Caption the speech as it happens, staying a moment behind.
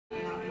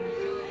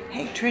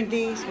Hey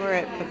Trendies, we're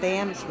at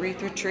BaBam's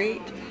Wreath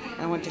Retreat.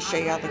 I want to show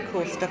you all the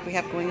cool stuff we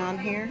have going on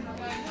here.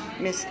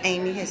 Miss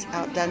Amy has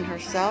outdone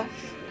herself.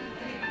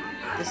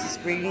 This is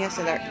greeting us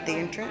at the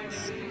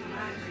entrance.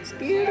 It's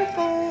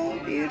beautiful,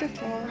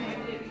 beautiful.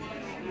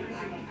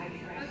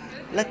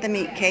 Let them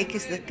eat cake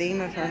is the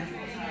theme of the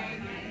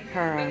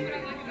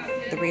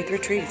Wreath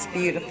Retreat. It's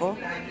beautiful.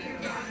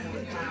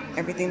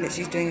 Everything that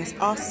she's doing is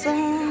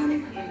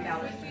awesome.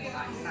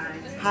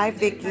 Hi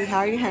Vicky, how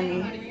are you,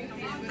 honey?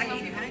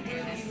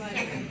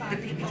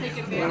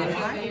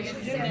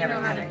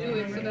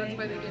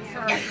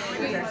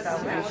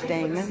 There's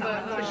Damon.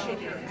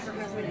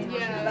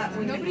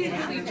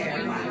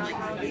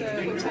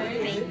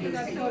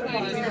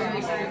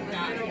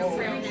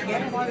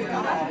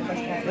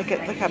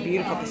 Look how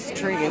beautiful this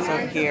tree is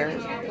over here.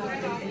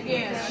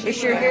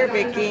 Wish you're here,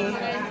 Vicky.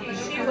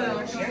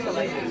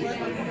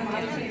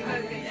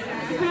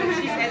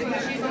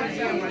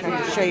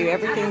 Trying to show you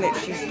everything that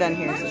she's done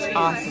here. This is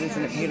awesome,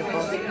 isn't it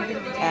beautiful?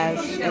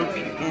 As in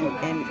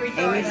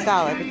Amy's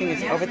style, everything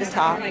is over the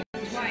top.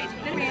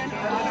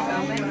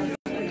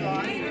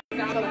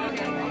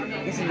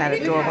 Isn't that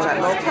adorable?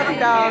 That little puppy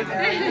dog.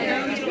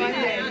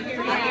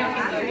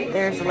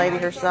 There's the lady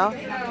herself.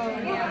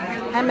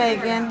 Hi,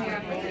 Megan.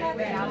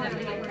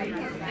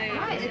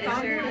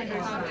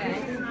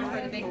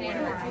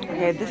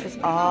 Okay, this is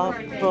all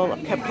full of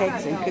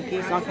cupcakes and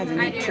cookies and all kinds of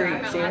neat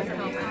treats here.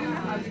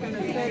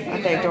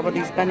 Aren't they adorable?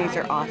 These bunnies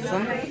are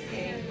awesome.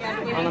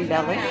 All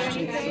embellished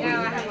and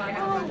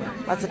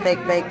sweet. Lots of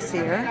fake bakes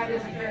here.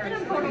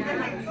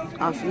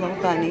 Awesome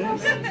little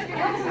bunnies.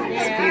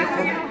 It's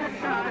beautiful.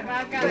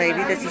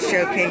 Lady, there's a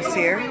showcase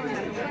here.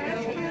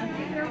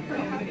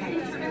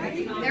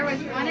 There was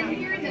one in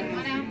here and then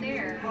one out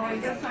there.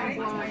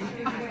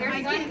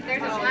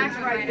 There's a black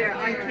right there.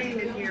 I came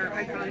in here.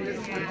 I found this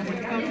one.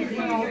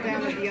 All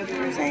down at the other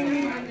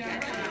end.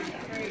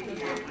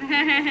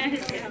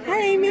 Hi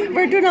Amy,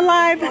 we're doing a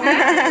live.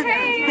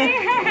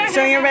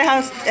 Showing everybody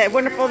how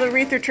wonderful the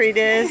Wreath Retreat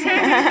is.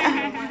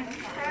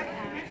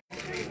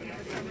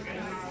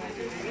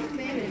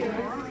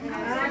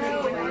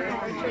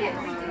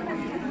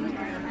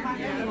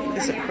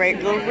 This is a great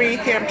little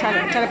wreath here. I'm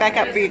trying to back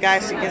up for you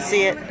guys so you can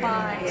see it.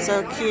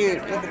 So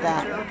cute. Look at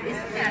that.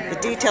 The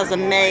detail's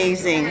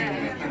amazing.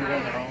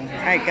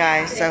 Alright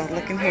guys, so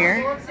looking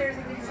here.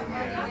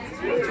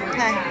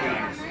 Okay.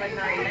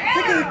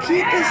 Look how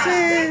cute this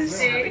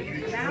is.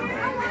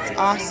 It's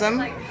awesome.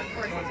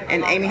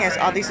 And Amy has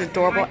all these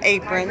adorable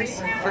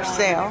aprons for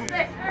sale.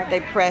 Aren't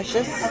they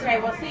precious? Okay,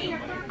 well see,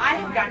 I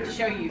have got to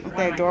show you. Aren't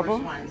they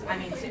adorable?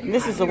 And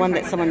this is the one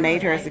that someone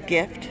made her as a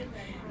gift.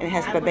 And it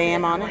has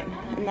BaBam on it.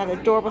 Isn't that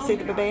adorable? See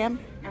the BaBam?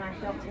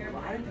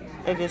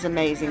 It is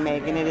amazing,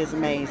 Megan. It is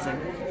amazing.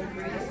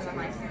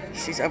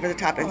 She's over the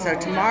top. And so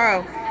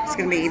tomorrow it's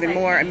going to be even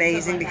more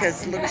amazing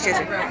because look, she has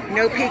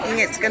no peeking.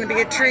 It's going to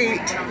be a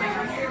treat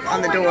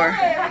on the door.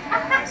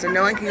 So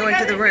no one can go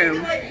into the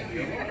room.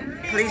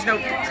 Please do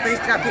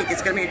not peek.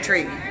 It's going to be a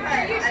treat.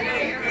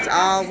 It's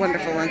all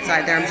wonderful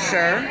inside there, I'm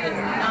sure.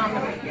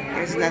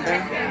 Here's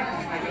another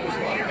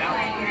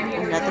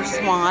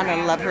swan.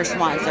 I love her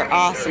swans. They're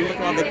awesome. Look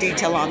at all the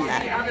detail on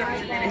that.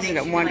 Isn't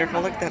it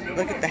wonderful? Look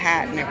at the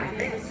hat and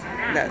everything.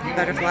 The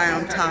butterfly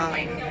on top.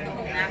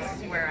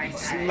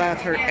 Just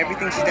love her.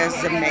 Everything she does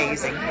is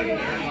amazing.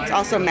 It's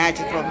also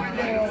magical.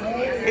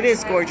 It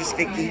is gorgeous,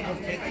 Vicky.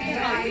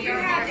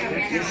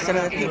 These are some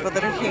of the people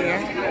that are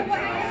here,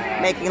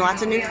 making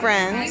lots of new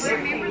friends.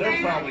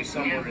 They're probably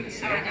somewhere in the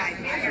city.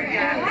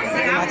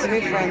 Making lots of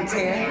new friends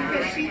here.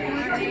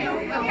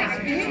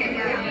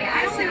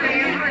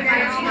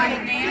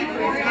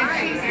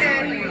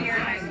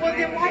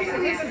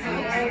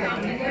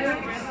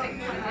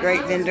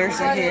 Great vendors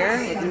are here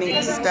with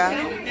neat stuff.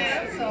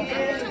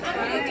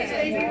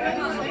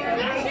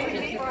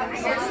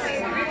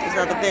 These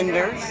are the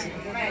vendors.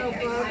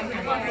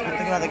 Look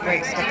at all the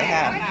great stuff they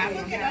have.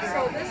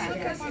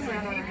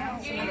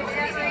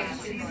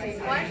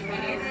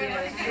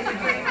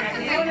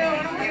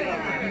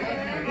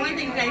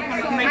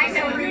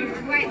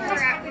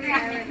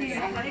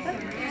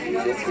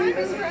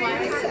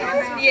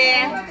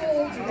 Yeah.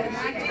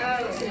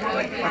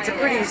 Lots of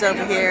pretties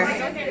over here.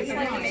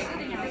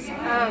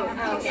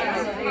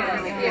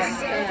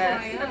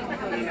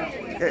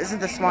 Isn't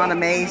the swan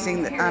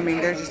amazing? I mean,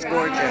 they're just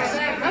gorgeous.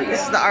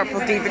 This is the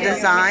Artful Diva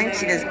design.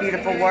 She does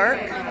beautiful work.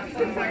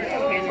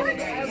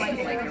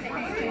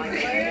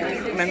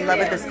 I'm in love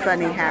with this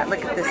bunny hat.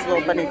 Look at this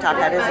little bunny top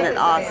hat. Isn't it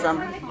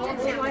awesome?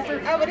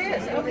 Oh, it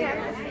is. Okay.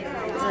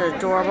 Isn't it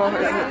adorable?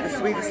 Isn't it the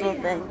sweetest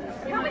little thing?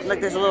 Look,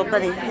 there's a little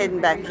bunny hidden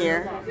back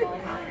here.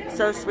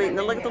 So sweet. And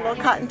then look at the little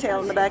cottontail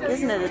in the back.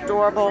 Isn't it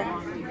adorable?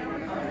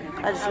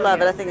 I just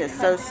love it. I think it's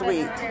so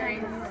sweet.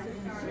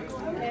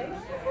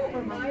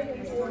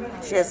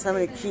 She has so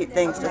many cute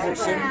things, doesn't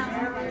she?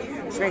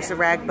 She makes the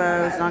rag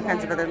bows and all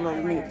kinds of other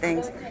little neat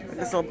things.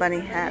 This little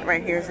bunny hat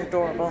right here is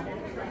adorable.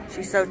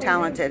 She's so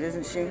talented,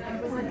 isn't she?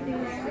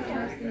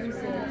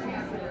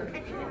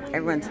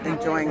 Everyone's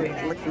enjoying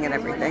looking at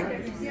everything.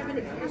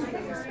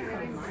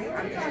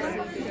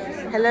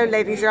 Hello,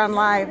 ladies. You're on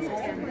live.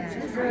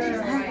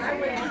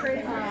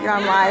 You're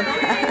on live.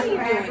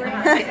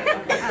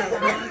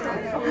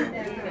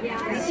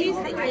 She's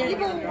the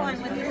evil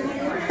one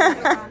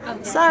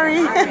with Sorry.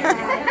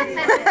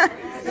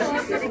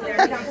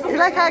 You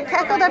like how I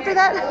cackled after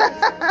that?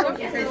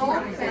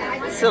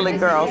 Silly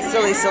girls.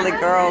 Silly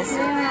girls.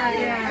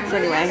 So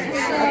anyway,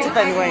 lots of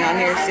fun going on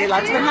here. See,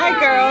 lots of fun. Hi,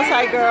 girls.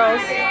 Hi,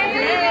 girls.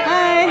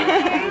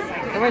 Hi.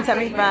 Everyone's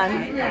having fun.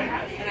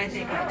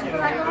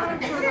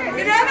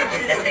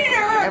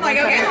 Everyone's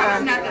having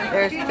fun.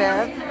 There's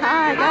Bev.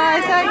 Hi,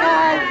 guys. Hi,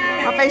 guys.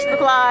 On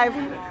Facebook Live.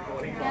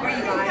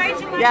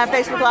 Yeah,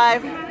 Facebook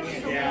Live.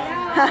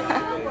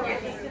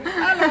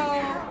 Hello.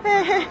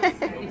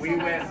 We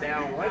went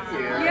down one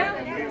year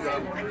and we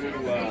rode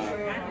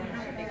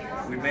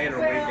through, we made our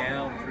way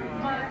down through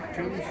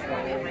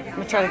Tombstone. I'm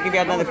going to try to give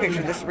you another picture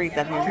of this wreath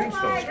that here.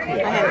 Tombstone's cool.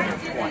 I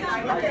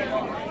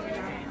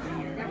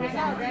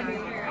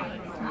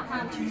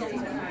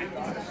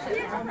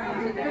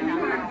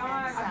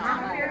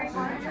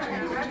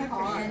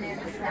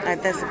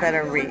have that's a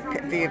better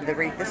view of the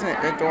wreath. Isn't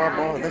it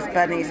adorable? Those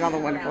bunnies and all the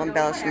wonderful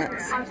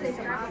embellishments.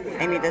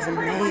 Amy does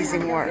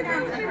amazing work.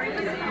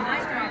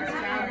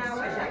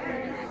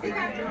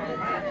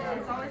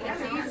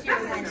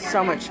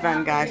 So much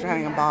fun, guys. We're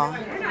having a ball.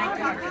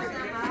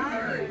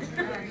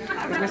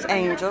 There's Miss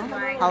Angel,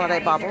 Holiday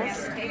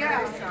Baubles,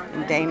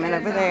 and Damon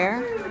over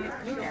there,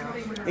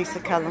 Lisa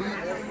Cullum,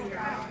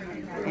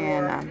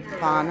 and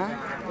Vanna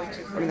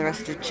from the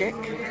Rusted Chick,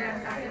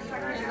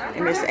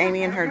 and Miss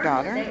Amy and her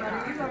daughter.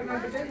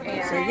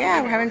 So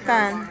yeah, we're having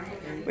fun.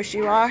 Wish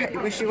you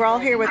were all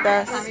here with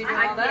us.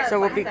 So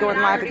we'll be going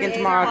live again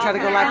tomorrow. I'll try to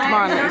go live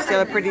tomorrow and let you see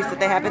all the pretties that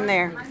they have in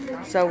there.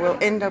 So we'll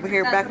end over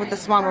here back with the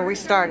swan where we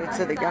started,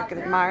 so that y'all can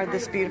admire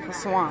this beautiful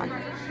swan.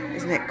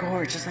 Isn't it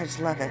gorgeous? I just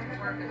love it.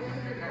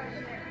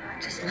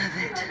 Just love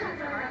it.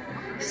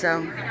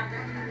 So,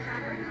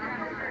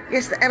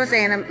 yes, that was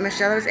Anna.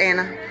 Michelle, that was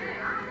Anna.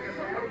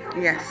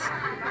 Yes.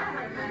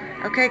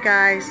 Okay,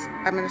 guys.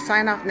 I'm going to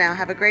sign off now.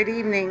 Have a great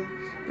evening.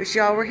 Wish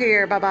y'all were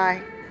here.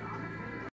 Bye-bye.